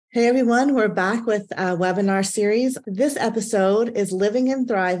Hey everyone, we're back with a webinar series. This episode is Living and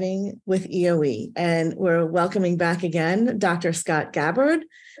Thriving with EoE, and we're welcoming back again Dr. Scott Gabbard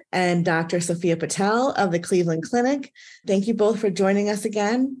and Dr. Sophia Patel of the Cleveland Clinic. Thank you both for joining us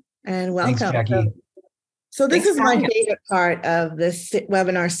again, and welcome. Thanks, Jackie. So this is my favorite part of this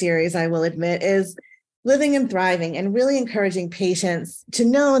webinar series, I will admit, is living and thriving and really encouraging patients to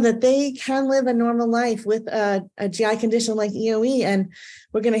know that they can live a normal life with a GI condition like EoE. And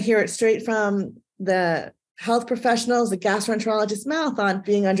we're going to hear it straight from the health professionals, the gastroenterologist's mouth on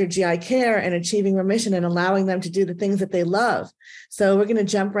being under GI care and achieving remission and allowing them to do the things that they love. So we're going to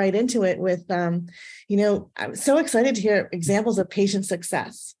jump right into it with, I'm so excited to hear examples of patient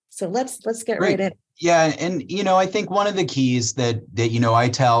success. So let's get right in. Yeah. And, I think one of the keys that I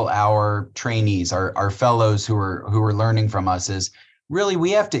tell our trainees, our fellows who are learning from us is really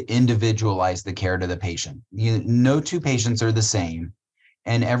we have to individualize the care to the patient. No two patients are the same,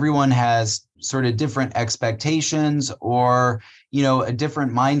 and everyone has sort of different expectations or, a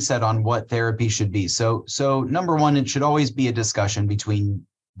different mindset on what therapy should be. So number one, it should always be a discussion between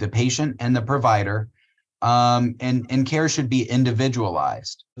the patient and the provider. And care should be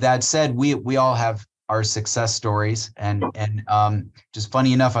individualized. That said, we all have our success stories, and just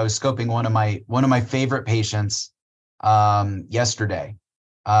funny enough, I was scoping one of my favorite patients yesterday,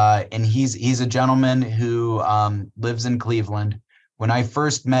 and he's a gentleman who lives in Cleveland. When I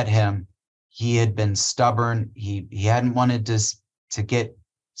first met him, he had been stubborn. He hadn't wanted to get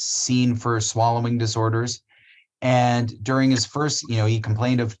seen for swallowing disorders, and during his first, he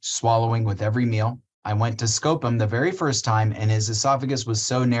complained of swallowing with every meal. I went to scope him the very first time, and his esophagus was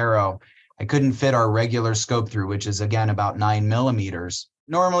so narrow, I couldn't fit our regular scope through, which is, again, about 9 millimeters.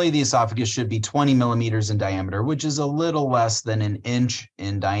 Normally, the esophagus should be 20 millimeters in diameter, which is a little less than an inch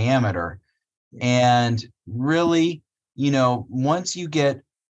in diameter. And really, once you get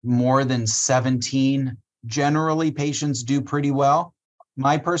more than 17, generally patients do pretty well.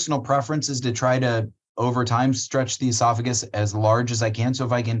 My personal preference is to try to, over time, stretch the esophagus as large as I can. So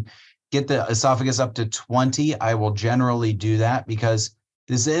if I can get the esophagus up to 20, I will generally do that, because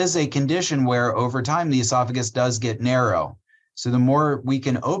this is a condition where over time the esophagus does get narrow. So the more we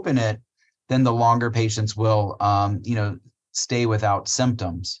can open it, then the longer patients will, stay without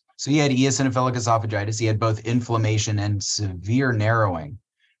symptoms. So he had eosinophilic esophagitis. He had both inflammation and severe narrowing.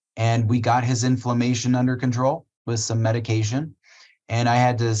 And we got his inflammation under control with some medication. And I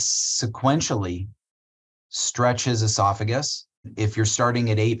had to sequentially stretch his esophagus. If you're starting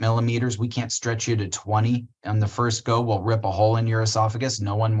at 8 millimeters, we can't stretch you to 20. On the first go, we'll rip a hole in your esophagus.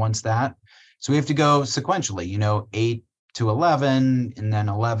 No one wants that. So we have to go sequentially, 8 to 11, and then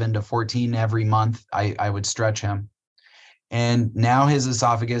 11 to 14 every month. I would stretch him. And now his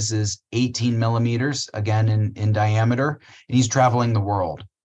esophagus is 18 millimeters, again, in diameter, and he's traveling the world.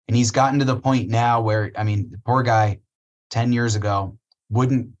 And he's gotten to the point now where, the poor guy 10 years ago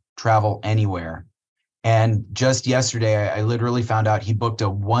wouldn't travel anywhere. And just yesterday, I literally found out he booked a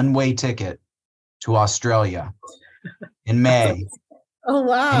one-way ticket to Australia in May. Oh,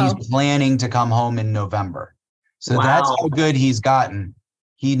 wow. And he's planning to come home in November. So wow. That's how good he's gotten.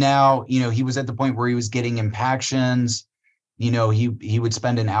 He now, he was at the point where he was getting impactions. He would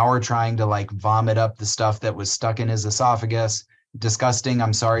spend an hour trying to vomit up the stuff that was stuck in his esophagus. Disgusting.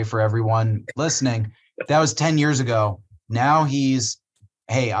 I'm sorry for everyone listening. That was 10 years ago. Now he's,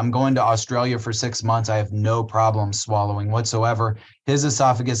 hey, I'm going to Australia for 6 months. I have no problem swallowing whatsoever. His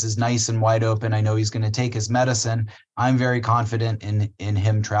esophagus is nice and wide open. I know he's going to take his medicine. I'm very confident in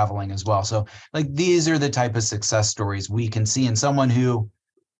him traveling as well. So these are the type of success stories we can see in someone who,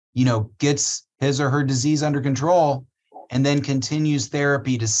 gets his or her disease under control and then continues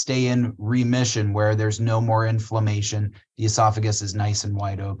therapy to stay in remission where there's no more inflammation. The esophagus is nice and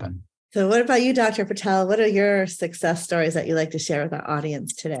wide open. So what about you, Dr. Patel? What are your success stories that you like to share with our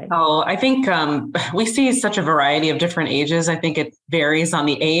audience today? Oh, I think we see such a variety of different ages. I think it varies on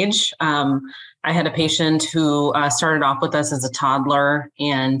the age. I had a patient who started off with us as a toddler,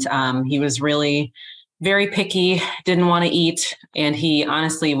 and he was really very picky, didn't want to eat. And he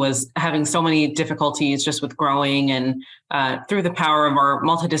honestly was having so many difficulties just with growing, and through the power of our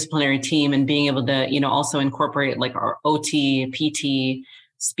multidisciplinary team and being able to, also incorporate our OT, PT,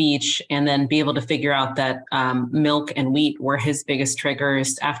 speech, and then be able to figure out that milk and wheat were his biggest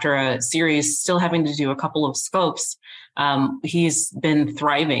triggers. After a series, still having to do a couple of scopes, he's been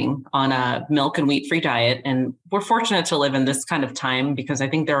thriving on a milk and wheat free diet. And we're fortunate to live in this kind of time, because I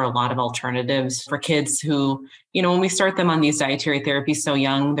think there are a lot of alternatives for kids who, when we start them on these dietary therapies so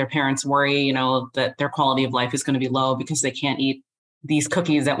young, their parents worry, that their quality of life is going to be low because they can't eat these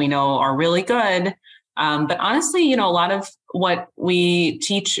cookies that we know are really good. But honestly, a lot of what we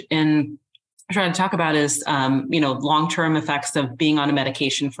teach and try to talk about is, long-term effects of being on a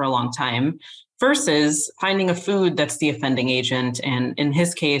medication for a long time versus finding a food that's the offending agent. And in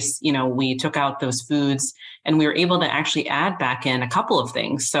his case, we took out those foods and we were able to actually add back in a couple of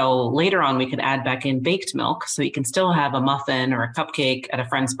things. So later on, we could add back in baked milk. So you can still have a muffin or a cupcake at a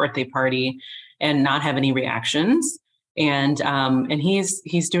friend's birthday party and not have any reactions. And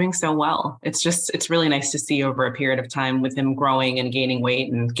he's doing so well. It's really nice to see over a period of time with him growing and gaining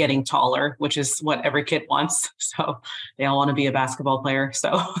weight and getting taller, which is what every kid wants. So they all want to be a basketball player.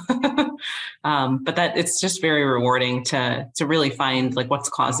 So, but that it's just very rewarding to really find like what's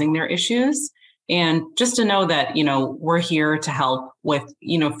causing their issues. And just to know that, we're here to help with,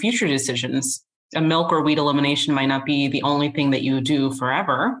 future decisions. A milk or wheat elimination might not be the only thing that you do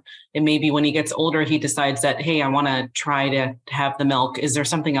forever. It may be when he gets older, he decides that, hey, I want to try to have the milk. Is there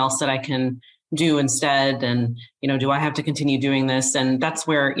something else that I can do instead? And, do I have to continue doing this? And that's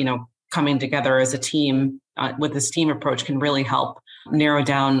where, coming together as a team with this team approach can really help narrow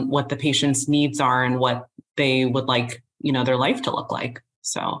down what the patient's needs are and what they would like, their life to look like.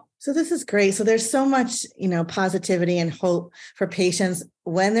 So this is great. So there's so much, positivity and hope for patients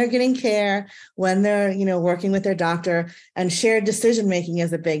when they're getting care, when they're, working with their doctor, and shared decision-making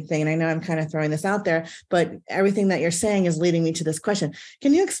is a big thing. And I know I'm kind of throwing this out there, but everything that you're saying is leading me to this question.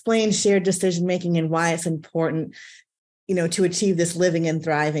 Can you explain shared decision-making and why it's important, to achieve this living and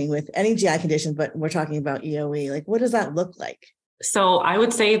thriving with any GI condition, but we're talking about EoE? Like, what does that look like? So I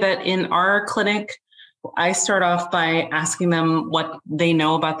would say that in our clinic, I start off by asking them what they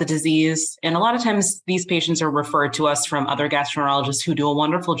know about the disease. And a lot of times these patients are referred to us from other gastroenterologists who do a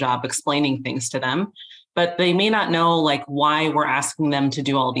wonderful job explaining things to them, but they may not know like why we're asking them to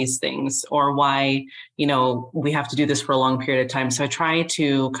do all these things or why, we have to do this for a long period of time. So I try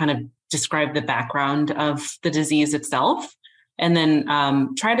to kind of describe the background of the disease itself and then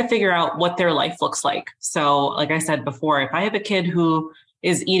try to figure out what their life looks like. So like I said before, if I have a kid who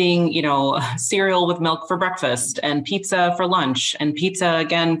is eating, cereal with milk for breakfast and pizza for lunch and pizza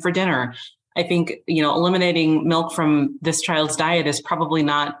again for dinner, I think, eliminating milk from this child's diet is probably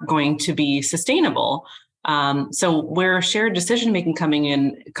not going to be sustainable. So where shared decision-making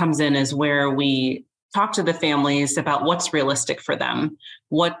comes in is where we talk to the families about what's realistic for them.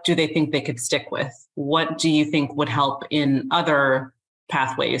 What do they think they could stick with? What do you think would help in other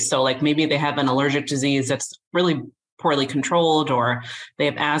pathways? So like maybe they have an allergic disease that's really poorly controlled, or they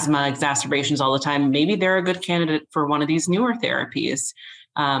have asthma exacerbations all the time. Maybe they're a good candidate for one of these newer therapies.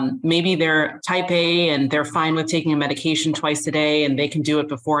 Maybe they're type A and they're fine with taking a medication twice a day and they can do it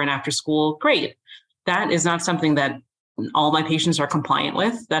before and after school. Great. That is not something that all my patients are compliant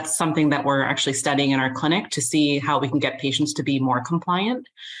with. That's something that we're actually studying in our clinic to see how we can get patients to be more compliant.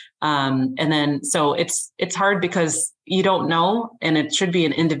 And then, so it's hard because you don't know, and it should be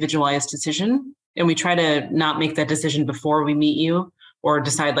an individualized decision. And we try to not make that decision before we meet you or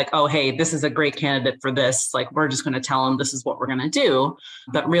decide like, oh, hey, this is a great candidate for this. Like, we're just going to tell them this is what we're going to do.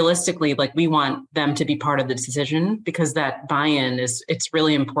 But realistically, like we want them to be part of the decision because that buy-in it's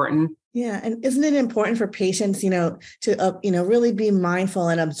really important. Yeah. And isn't it important for patients, to, really be mindful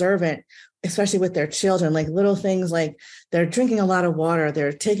and observant, especially with their children, like little things like they're drinking a lot of water,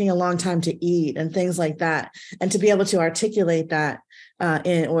 they're taking a long time to eat and things like that. And to be able to articulate that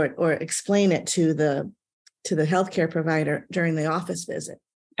or explain it to the healthcare provider during the office visit.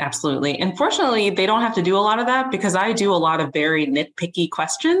 Absolutely. Unfortunately, they don't have to do a lot of that because I do a lot of very nitpicky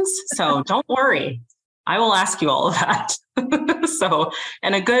questions. So don't worry, I will ask you all of that.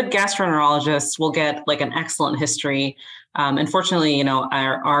 And a good gastroenterologist will get like an excellent history. Unfortunately,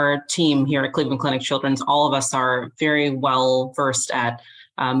 our team here at Cleveland Clinic Children's, all of us are very well versed at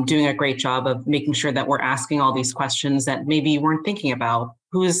doing a great job of making sure that we're asking all these questions that maybe you weren't thinking about.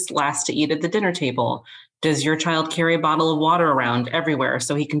 Who's last to eat at the dinner table? Does your child carry a bottle of water around everywhere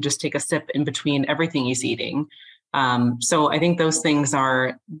so he can just take a sip in between everything he's eating? So I think those things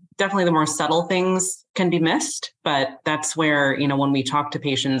are definitely the more subtle things can be missed, but that's where, when we talk to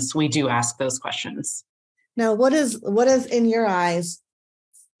patients, we do ask those questions. Now, what is in your eyes?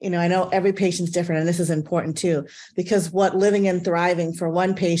 I know every patient's different, and this is important too, because what living and thriving for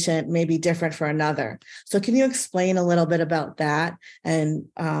one patient may be different for another. So can you explain a little bit about that and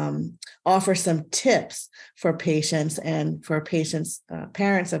offer some tips for patients and for patients,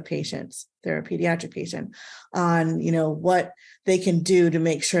 parents of patients, they're a pediatric patient, on, what they can do to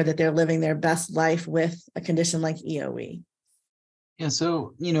make sure that they're living their best life with a condition like EoE? Yeah,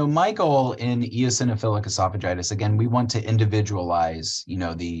 so, my goal in eosinophilic esophagitis, again, we want to individualize,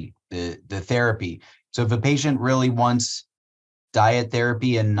 the therapy. So if a patient really wants diet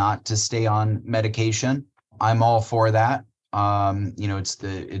therapy and not to stay on medication, I'm all for that.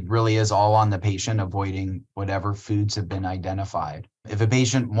 It really is all on the patient, avoiding whatever foods have been identified. If a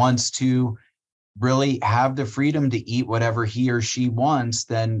patient wants to really have the freedom to eat whatever he or she wants,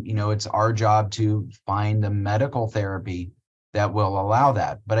 then, it's our job to find the medical therapy that will allow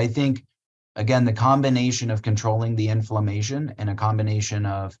that. But I think, again, the combination of controlling the inflammation and a combination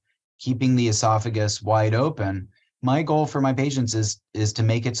of keeping the esophagus wide open, my goal for my patients is to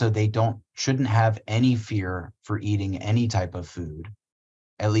make it so they shouldn't have any fear for eating any type of food,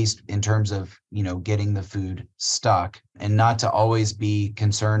 at least in terms of, getting the food stuck, and not to always be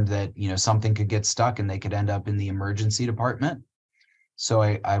concerned that, something could get stuck and they could end up in the emergency department. So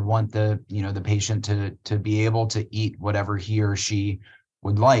I want the patient to be able to eat whatever he or she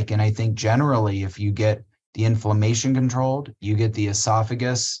would like. And I think generally, if you get the inflammation controlled, you get the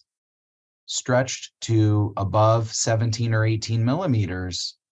esophagus stretched to above 17 or 18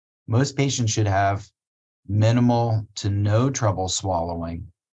 millimeters, most patients should have minimal to no trouble swallowing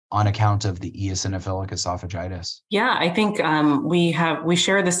on account of the eosinophilic esophagitis. Yeah, I think we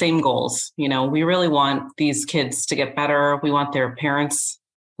share the same goals. We really want these kids to get better. We want their parents'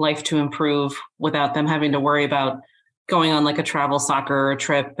 life to improve without them having to worry about going on like a travel soccer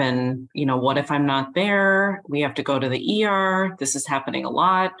trip and, what if I'm not there? We have to go to the ER. This is happening a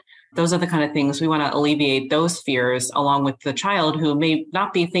lot. Those are the kind of things we want to alleviate, those fears, along with the child who may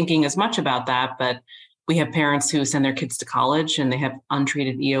not be thinking as much about that, but we have parents who send their kids to college and they have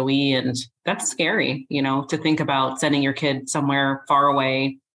untreated EoE, and that's scary, to think about sending your kid somewhere far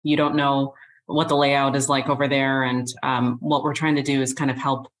away. You don't know what the layout is like over there. And what we're trying to do is kind of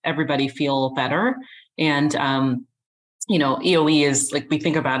help everybody feel better. And EoE is like, we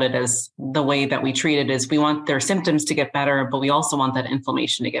think about it as the way that we treat it is we want their symptoms to get better, but we also want that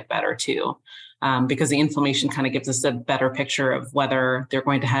inflammation to get better too, because the inflammation kind of gives us a better picture of whether they're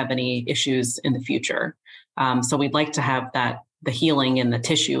going to have any issues in the future. So we'd like to have the healing in the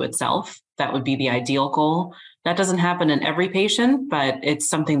tissue itself. That would be the ideal goal. That doesn't happen in every patient, but it's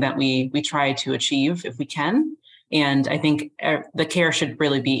something that we try to achieve if we can. And I think the care should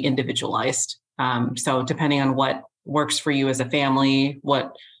really be individualized. So depending on what works for you as a family,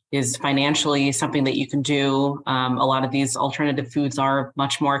 what is financially something that you can do. A lot of these alternative foods are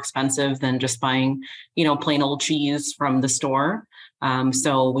much more expensive than just buying, plain old cheese from the store.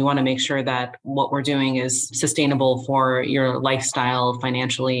 So we want to make sure that what we're doing is sustainable for your lifestyle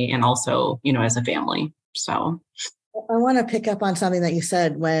financially and also, as a family. So I want to pick up on something that you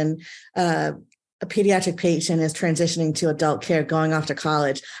said when a pediatric patient is transitioning to adult care, going off to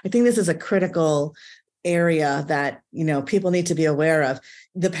college. I think this is a critical area that, people need to be aware of.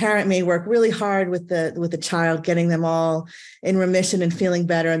 The parent may work really hard with the child, getting them all in remission and feeling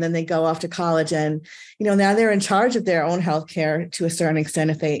better. And then they go off to college and, now they're in charge of their own healthcare to a certain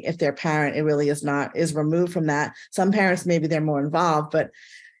extent. If their parent, it really is removed from that. Some parents, maybe they're more involved, but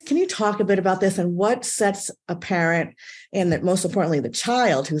can you talk a bit about this and what sets a parent and that most importantly, the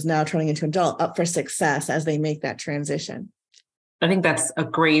child who's now turning into adult up for success as they make that transition? I think that's a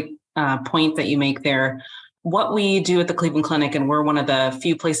great point that you make there. What we do at the Cleveland Clinic, and we're one of the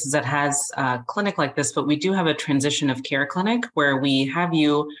few places that has a clinic like this, but we do have a transition of care clinic where we have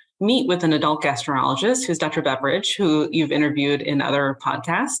you meet with an adult gastroenterologist who's Dr. Beveridge, who you've interviewed in other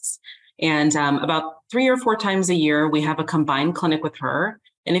podcasts. And about 3 or 4 times a year, we have a combined clinic with her.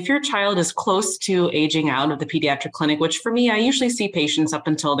 And if your child is close to aging out of the pediatric clinic, which for me, I usually see patients up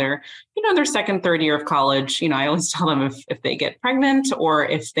until their second, third year of college. I always tell them if they get pregnant or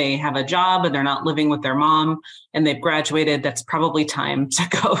if they have a job and they're not living with their mom and they've graduated, that's probably time to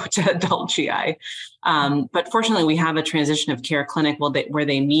go to adult GI. But fortunately, we have a transition of care clinic where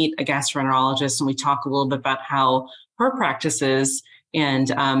they meet a gastroenterologist and we talk a little bit about how her practice is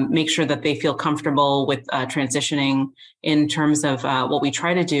and make sure that they feel comfortable with transitioning. In terms of what we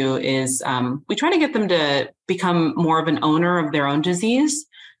try to do is we try to get them to become more of an owner of their own disease.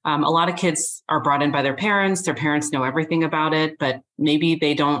 A lot of kids are brought in by their parents. Their parents know everything about it, but maybe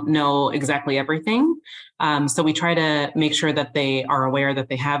they don't know exactly everything. So we try to make sure that they are aware that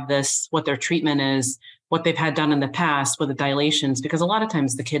they have this, what their treatment is, what they've had done in the past with the dilations, because a lot of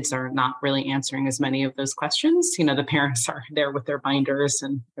times the kids are not really answering as many of those questions. The parents are there with their binders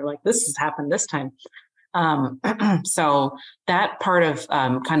and they're like, this has happened this time. So that part of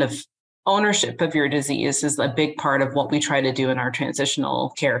kind of ownership of your disease is a big part of what we try to do in our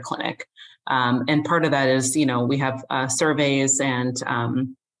transitional care clinic. And part of that is, we have surveys and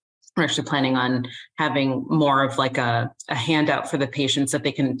we're actually planning on having more of like a handout for the patients that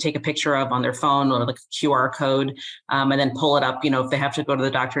they can take a picture of on their phone, or like a QR code, and then pull it up, if they have to go to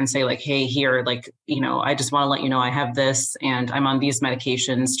the doctor and say like, hey, here, like, I just want to let you know I have this and I'm on these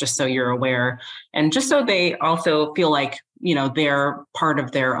medications, just so you're aware. And just so they also feel like, they're part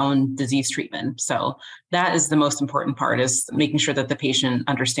of their own disease treatment. So that is the most important part, is making sure that the patient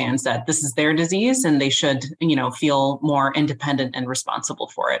understands that this is their disease and they should, feel more independent and responsible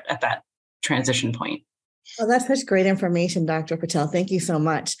for it at that transition point. Well, that's such great information, Dr. Patel. Thank you so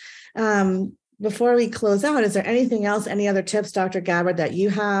much. Before we close out, is there anything else, any other tips, Dr. Gabbard, that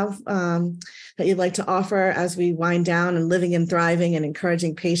you have that you'd like to offer as we wind down and living and thriving and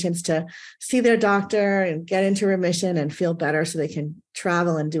encouraging patients to see their doctor and get into remission and feel better so they can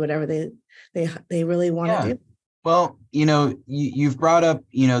travel and do whatever they really want to do? Well, you've brought up,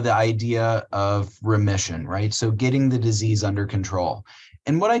 the idea of remission, right? So getting the disease under control.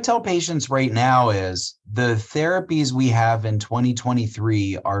 And what I tell patients right now is the therapies we have in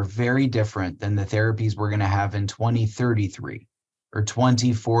 2023 are very different than the therapies we're going to have in 2033 or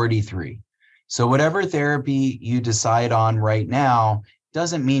 2043. So whatever therapy you decide on right now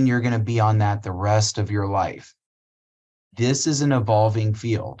doesn't mean you're going to be on that the rest of your life. This is an evolving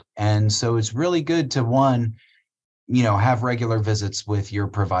field. And so it's really good to, have regular visits with your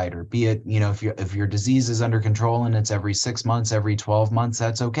provider, be it, if your disease is under control and it's every 6 months, every 12 months,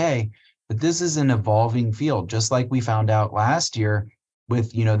 that's okay. But this is an evolving field, just like we found out last year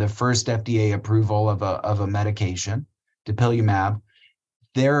with, the first FDA approval of a medication, dupilumab.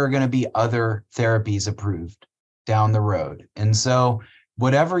 There are going to be other therapies approved down the road. And so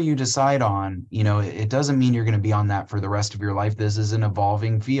whatever you decide on, it doesn't mean you're going to be on that for the rest of your life. This is an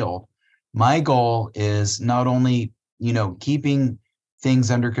evolving field. My goal is not only keeping things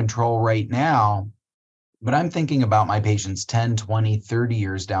under control right now, but I'm thinking about my patients 10, 20, 30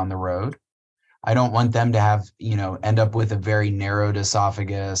 years down the road. I don't want them to have, end up with a very narrowed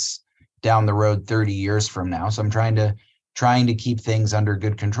esophagus down the road 30 years from now. So I'm trying to keep things under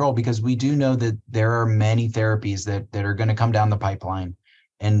good control, because we do know that there are many therapies that are going to come down the pipeline.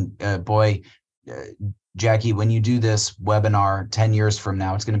 And Jackie, when you do this webinar 10 years from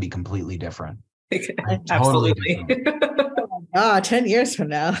now, it's going to be completely different. Absolutely. Totally 10 years from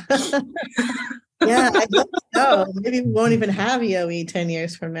now. Yeah, I hope so. Maybe we won't even have EoE 10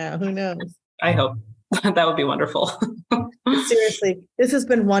 years from now. Who knows? I hope. That would be wonderful. Seriously, this has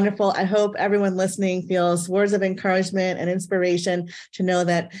been wonderful. I hope everyone listening feels words of encouragement and inspiration to know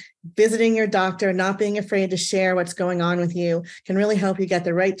that visiting your doctor, not being afraid to share what's going on with you, can really help you get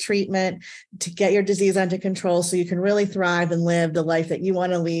the right treatment to get your disease under control, so you can really thrive and live the life that you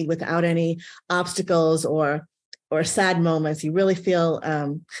want to lead without any obstacles or sad moments. You really feel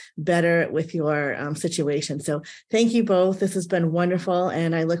better with your situation. So thank you both. This has been wonderful,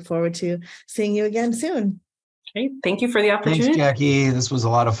 and I look forward to seeing you again soon. Okay, thank you for the opportunity. Thanks, Jackie. This was a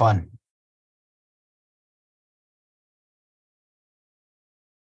lot of fun.